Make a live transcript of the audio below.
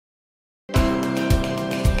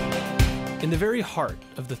In the very heart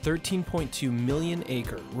of the 13.2 million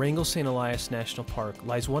acre Wrangell-St.Elias National Park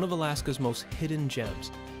lies one of Alaska's most hidden gems,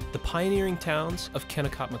 the pioneering towns of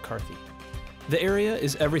Kennicott, McCarthy. The area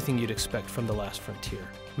is everything you'd expect from the last frontier: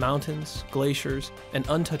 mountains, glaciers, and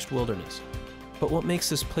untouched wilderness. But what makes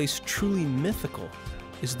this place truly mythical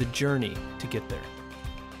is the journey to get there.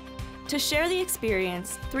 To share the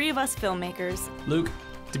experience, 3 of us filmmakers, Luke,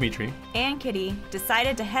 Dimitri, and Kitty,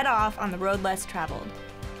 decided to head off on the road less traveled.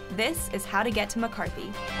 This is how to get to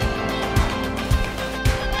McCarthy.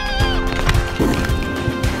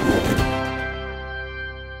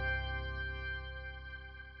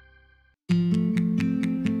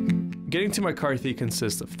 Getting to McCarthy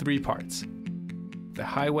consists of 3 parts: the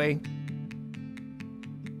highway,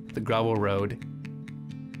 the gravel road,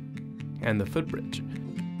 and the footbridge.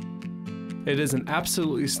 It is an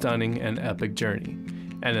absolutely stunning and epic journey,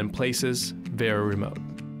 and in places very remote.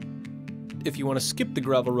 if you want to skip the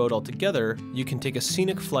gravel road altogether, you can take a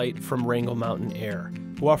scenic flight from Wrangell Mountain Air,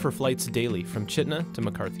 who offer flights daily from Chitina to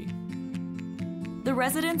McCarthy. The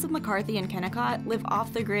residents of McCarthy and Kennicott live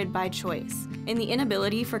off the grid by choice, and the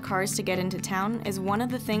inability for cars to get into town is one of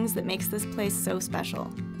the things that makes this place so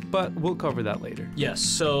special. But we'll cover that later. Yes,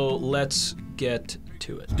 so let's get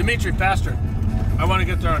to it. Dimitri, faster. I want to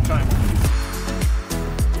get there on time.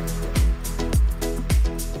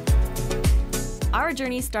 Our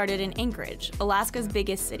journey started in Anchorage, Alaska's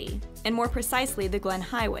biggest city, and more precisely the Glen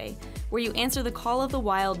Highway, where you answer the call of the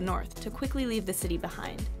wild north to quickly leave the city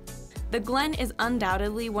behind. The Glen is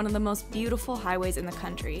undoubtedly one of the most beautiful highways in the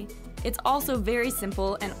country. It's also very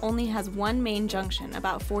simple and only has one main junction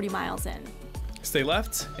about 40 miles in. Stay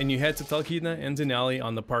left, and you head to Talkeetna and Denali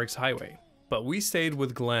on the park's highway. But we stayed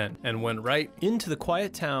with Glen and went right into the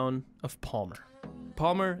quiet town of Palmer.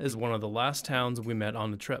 Palmer is one of the last towns we met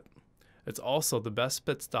on the trip. It's also the best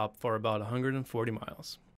pit stop for about 140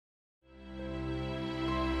 miles.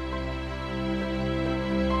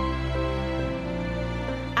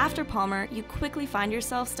 After Palmer, you quickly find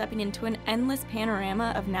yourself stepping into an endless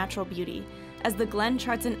panorama of natural beauty, as the Glen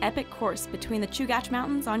charts an epic course between the Chugach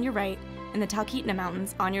Mountains on your right and the Talkeetna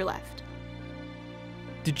Mountains on your left.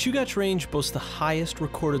 The Chugach Range boasts the highest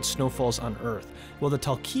recorded snowfalls on Earth, while the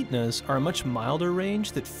Talkeetnas are a much milder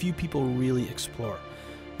range that few people really explore.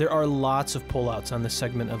 There are lots of pullouts on this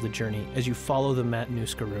segment of the journey as you follow the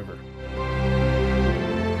Matanuska River.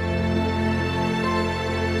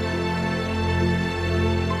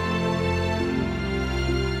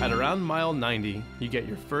 At around mile 90, you get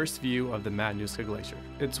your first view of the Matanuska Glacier.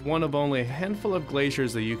 It's one of only a handful of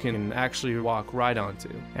glaciers that you can actually walk right onto,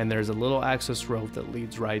 and there's a little access road that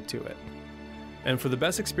leads right to it. And for the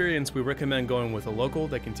best experience, we recommend going with a local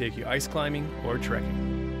that can take you ice climbing or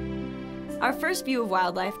trekking. Our first view of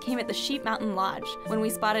wildlife came at the Sheep Mountain Lodge, when we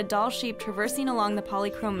spotted Dall sheep traversing along the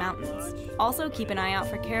Polychrome Mountains. Also keep an eye out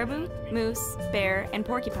for caribou, moose, bear, and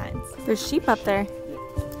porcupines. There's sheep up there.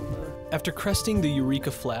 After cresting the Eureka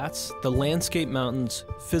Flats, the landscape mountains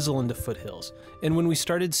fizzle into foothills, and when we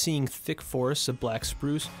started seeing thick forests of black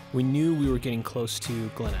spruce, we knew we were getting close to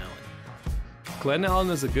Glen Allen. Glen Allen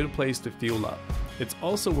is a good place to fuel up. It's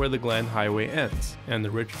also where the Glen Highway ends, and the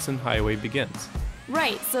Richardson Highway begins.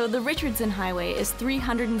 Right, so the Richardson Highway is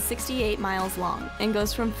 368 miles long and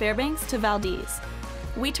goes from Fairbanks to Valdez.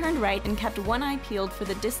 We turned right and kept one eye peeled for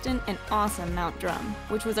the distant and awesome Mount Drum,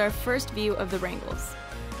 which was our first view of the Wrangels.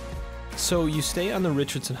 So you stay on the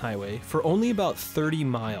Richardson Highway for only about 30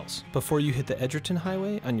 miles before you hit the Edgerton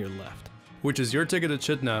Highway on your left, which is your ticket to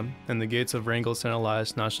Chitina and the gates of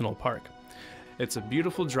Wrangell-St.Elias National Park. It's a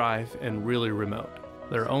beautiful drive and really remote.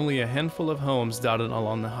 There are only a handful of homes dotted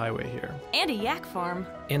along the highway here. And a yak farm.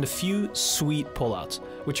 And a few sweet pullouts,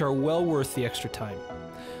 which are well worth the extra time.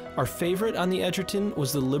 Our favorite on the Edgerton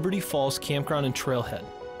was the Liberty Falls Campground and Trailhead.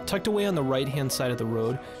 Tucked away on the right-hand side of the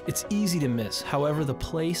road, it's easy to miss. However, the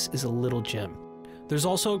place is a little gem. There's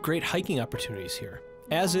also great hiking opportunities here,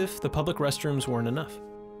 as if the public restrooms weren't enough.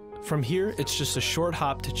 From here, it's just a short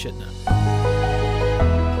hop to Chitina.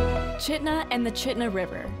 Chitina and the Chitina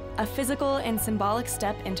River, a physical and symbolic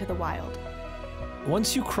step into the wild.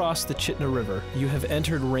 Once you cross the Chitina River, you have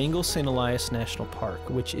entered Wrangell-St.Elias National Park,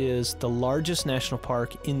 which is the largest national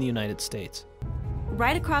park in the United States.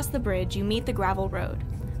 Right across the bridge, you meet the gravel road.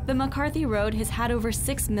 The McCarthy Road has had over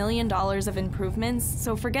 $6 million of improvements,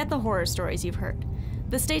 so forget the horror stories you've heard.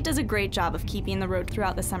 The state does a great job of keeping the road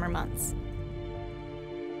throughout the summer months.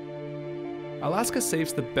 Alaska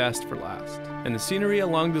saves the best for last, and the scenery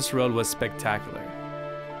along this road was spectacular.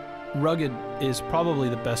 Rugged is probably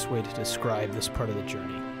the best way to describe this part of the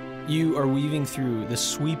journey. You are weaving through this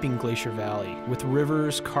sweeping glacier valley, with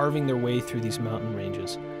rivers carving their way through these mountain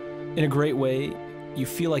ranges. In a great way, you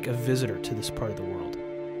feel like a visitor to this part of the world.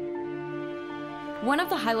 One of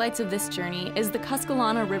the highlights of this journey is the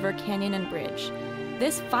Tusculana River Canyon and Bridge.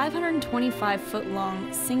 This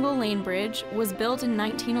 525-foot-long single-lane bridge was built in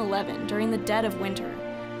 1911 during the dead of winter.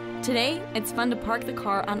 Today, it's fun to park the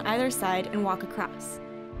car on either side and walk across.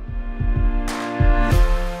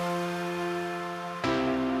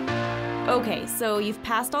 Okay, so you've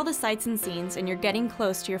passed all the sights and scenes and you're getting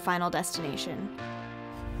close to your final destination.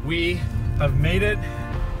 We have made it.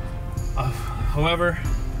 However,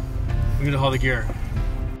 we need to haul the gear.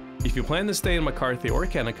 If you plan to stay in McCarthy or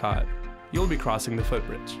Kennicott, you'll be crossing the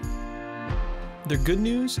footbridge. The good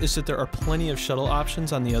news is that there are plenty of shuttle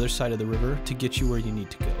options on the other side of the river to get you where you need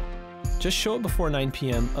to go. Just show up before 9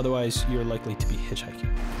 p.m., otherwise you're likely to be hitchhiking.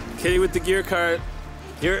 Kitty with the gear cart.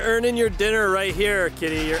 You're earning your dinner right here,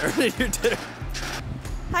 Kitty. You're earning your dinner.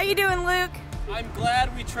 How you doing, Luke? I'm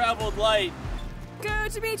glad we traveled light. Go,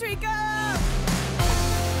 Dimitri, go!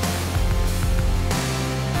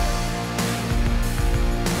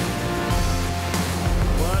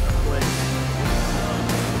 What a place.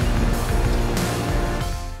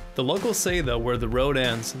 The locals say that where the road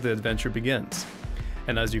ends, the adventure begins.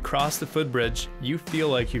 And as you cross the footbridge, you feel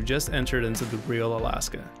like you've just entered into the real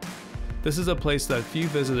Alaska. This is a place that few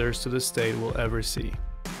visitors to the state will ever see,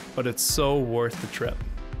 but it's so worth the trip.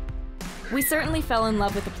 We certainly fell in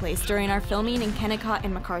love with the place during our filming in Kennicott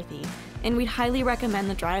and McCarthy, and we'd highly recommend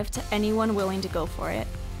the drive to anyone willing to go for it.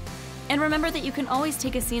 And remember that you can always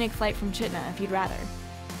take a scenic flight from Chitina if you'd rather.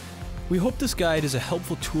 We hope this guide is a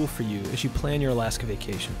helpful tool for you as you plan your Alaska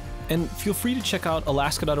vacation. And feel free to check out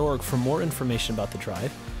Alaska.org for more information about the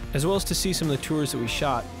drive, as well as to see some of the tours that we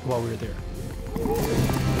shot while we were there.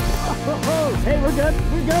 Hey, we're good.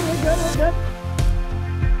 We're good.